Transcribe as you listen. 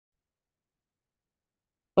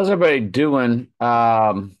How's everybody doing?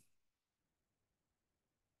 We're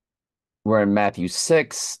in Matthew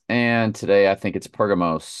 6, and today I think it's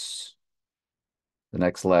Pergamos, the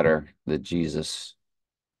next letter that Jesus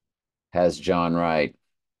has John write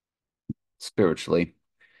spiritually.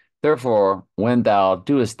 Therefore, when thou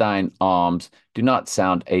doest thine alms, do not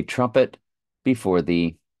sound a trumpet before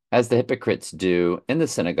thee, as the hypocrites do in the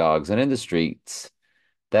synagogues and in the streets,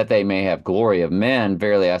 that they may have glory of men.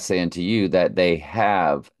 Verily I say unto you, that they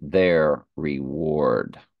have their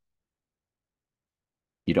reward.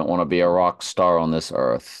 You don't want to be a rock star on this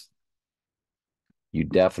earth. You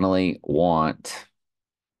definitely want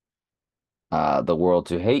the world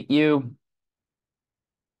to hate you,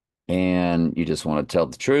 and you just want to tell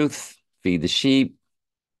the truth, feed the sheep.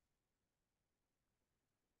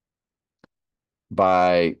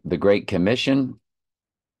 By the Great Commission,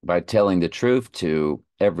 by telling the truth to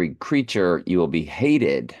every creature, you will be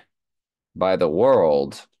hated by the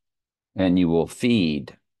world, and you will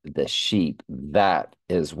feed the sheep. That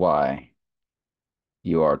is why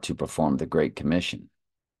you are to perform the Great Commission.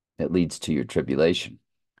 It leads to your tribulation.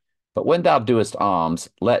 But when thou doest alms,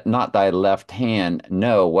 let not thy left hand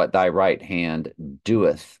know what thy right hand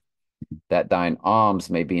doeth, that thine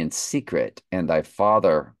alms may be in secret, and thy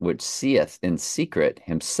Father which seeth in secret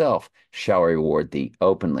himself shall reward thee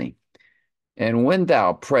openly. And when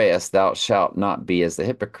thou prayest, thou shalt not be as the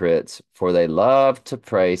hypocrites, for they love to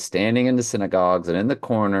pray standing in the synagogues and in the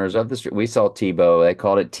corners of the street. We saw Tebow, they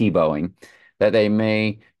called it Tebowing, that they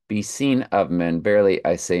may be seen of men. Verily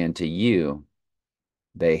I say unto you,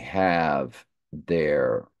 they have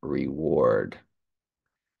their reward.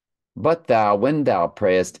 But thou, when thou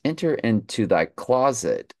prayest, enter into thy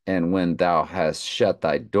closet, and when thou hast shut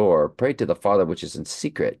thy door, pray to the Father which is in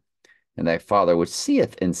secret, and thy Father which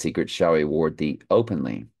seeth in secret shall reward thee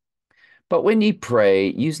openly. But when ye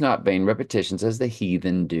pray, use not vain repetitions as the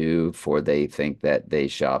heathen do, for they think that they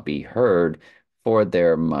shall be heard for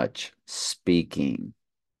their much speaking.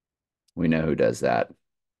 We know who does that.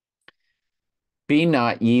 Be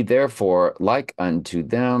not ye therefore like unto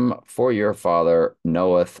them, for your Father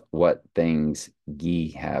knoweth what things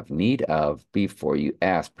ye have need of before you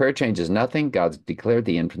ask. Prayer changes nothing. God's declared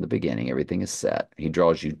the end from the beginning. Everything is set. He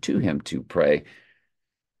draws you to him to pray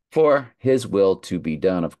for his will to be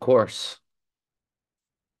done, of course.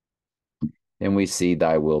 And we see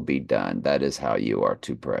thy will be done. That is how you are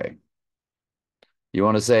to pray. You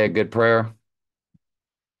want to say a good prayer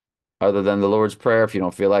other than the Lord's Prayer? If you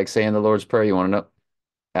don't feel like saying the Lord's Prayer, you want to know,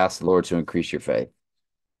 ask the Lord to increase your faith.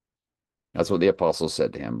 That's what the apostles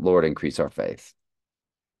said to him. Lord, increase our faith.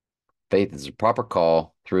 Faith is a proper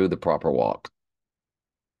call through the proper walk.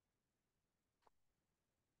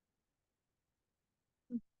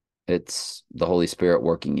 It's the Holy Spirit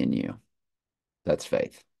working in you. That's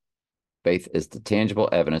faith. Faith is the tangible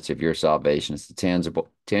evidence of your salvation. It's the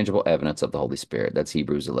tangible evidence of the Holy Spirit. That's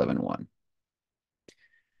Hebrews 11:1.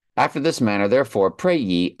 After this manner, therefore, pray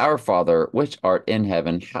ye, Our Father, which art in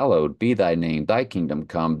heaven, hallowed be thy name. Thy kingdom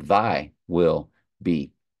come, thy will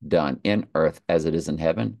be done in earth as it is in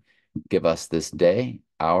heaven. Give us this day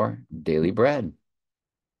our daily bread.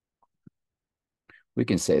 We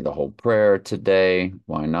can say the whole prayer today.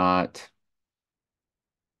 Why not?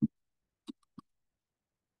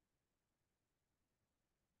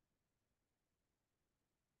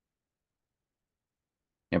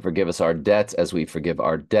 And forgive us our debts as we forgive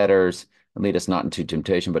our debtors. And lead us not into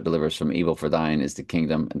temptation, but deliver us from evil. For thine is the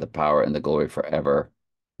kingdom and the power and the glory forever.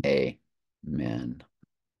 Amen.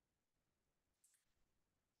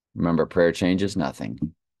 Remember, prayer changes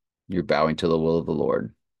nothing. You're bowing to the will of the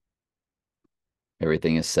Lord.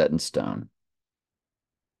 Everything is set in stone.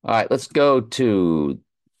 All right, let's go to,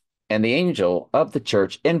 and the angel of the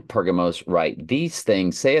church in Pergamos write, These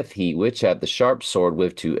things saith he which hath the sharp sword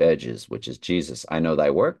with two edges, which is Jesus. I know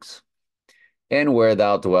thy works, and where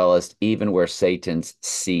thou dwellest, even where Satan's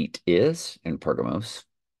seat is, in Pergamos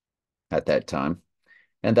at that time,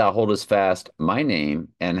 and thou holdest fast my name,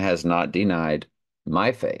 and hast not denied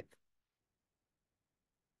my faith.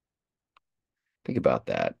 Think about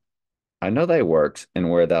that. I know thy works,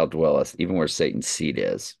 and where thou dwellest, even where Satan's seat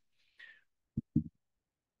is.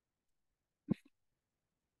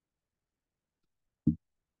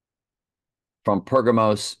 From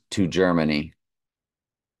Pergamos to Germany.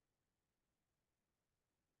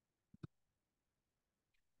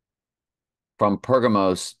 From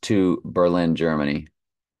Pergamos to Berlin, Germany.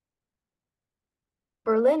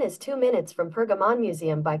 Berlin is 2 minutes from Pergamon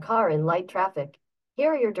Museum by car in light traffic.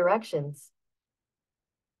 Here are your directions.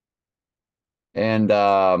 And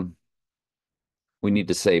we need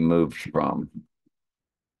to say moved from.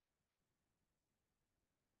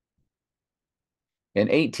 In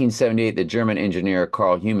 1878, the German engineer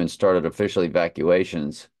Carl Humann started official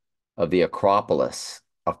evacuations of the Acropolis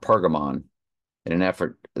of Pergamon in an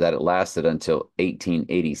effort that it lasted until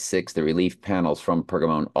 1886. The relief panels from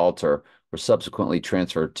Pergamon altar were subsequently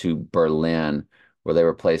transferred to Berlin, where they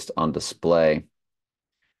were placed on display.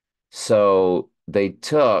 So they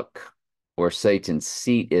took where Satan's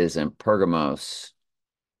seat is in Pergamos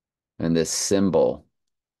and this symbol,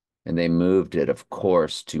 and they moved it, of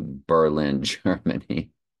course, to Berlin,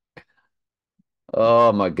 Germany.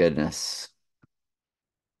 Oh my goodness.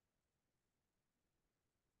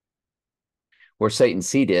 Where Satan's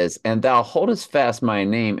seat is, and thou holdest fast my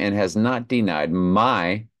name and has not denied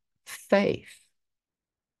my faith.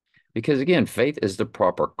 Because again, faith is the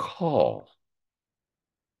proper call.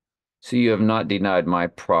 So you have not denied my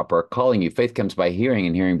proper calling you. Faith comes by hearing,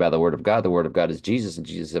 and hearing by the word of God. The word of God is Jesus, and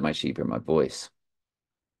Jesus said, my sheep hear my voice.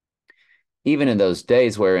 Even in those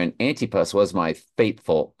days wherein Antipas was my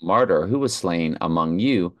faithful martyr, who was slain among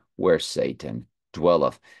you, where Satan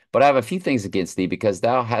dwelleth. But I have a few things against thee, because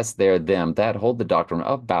thou hast there them that hold the doctrine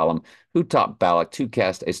of Balaam, who taught Balak to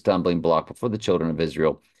cast a stumbling block before the children of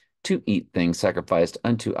Israel, to eat things sacrificed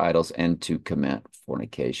unto idols, and to commit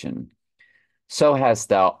fornication. So hast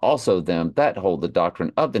thou also them that hold the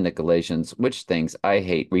doctrine of the Nicolaitans, which things I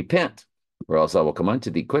hate. Repent, or else I will come unto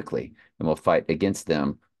thee quickly, and will fight against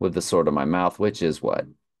them with the sword of my mouth, which is what?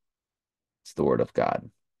 It's the word of God.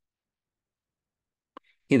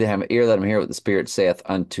 He that hath an ear, let him hear what the Spirit saith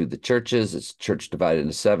unto the churches. It's church divided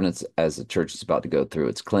into seven. It's as the church is about to go through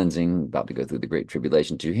its cleansing, about to go through the great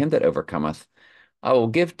tribulation. To him that overcometh, I will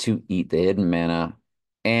give to eat the hidden manna,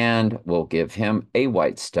 and will give him a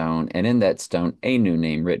white stone, and in that stone a new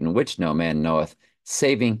name written, which no man knoweth,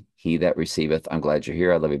 saving he that receiveth. I'm glad you're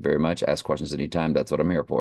here. I love you very much. Ask questions anytime. That's what I'm here for.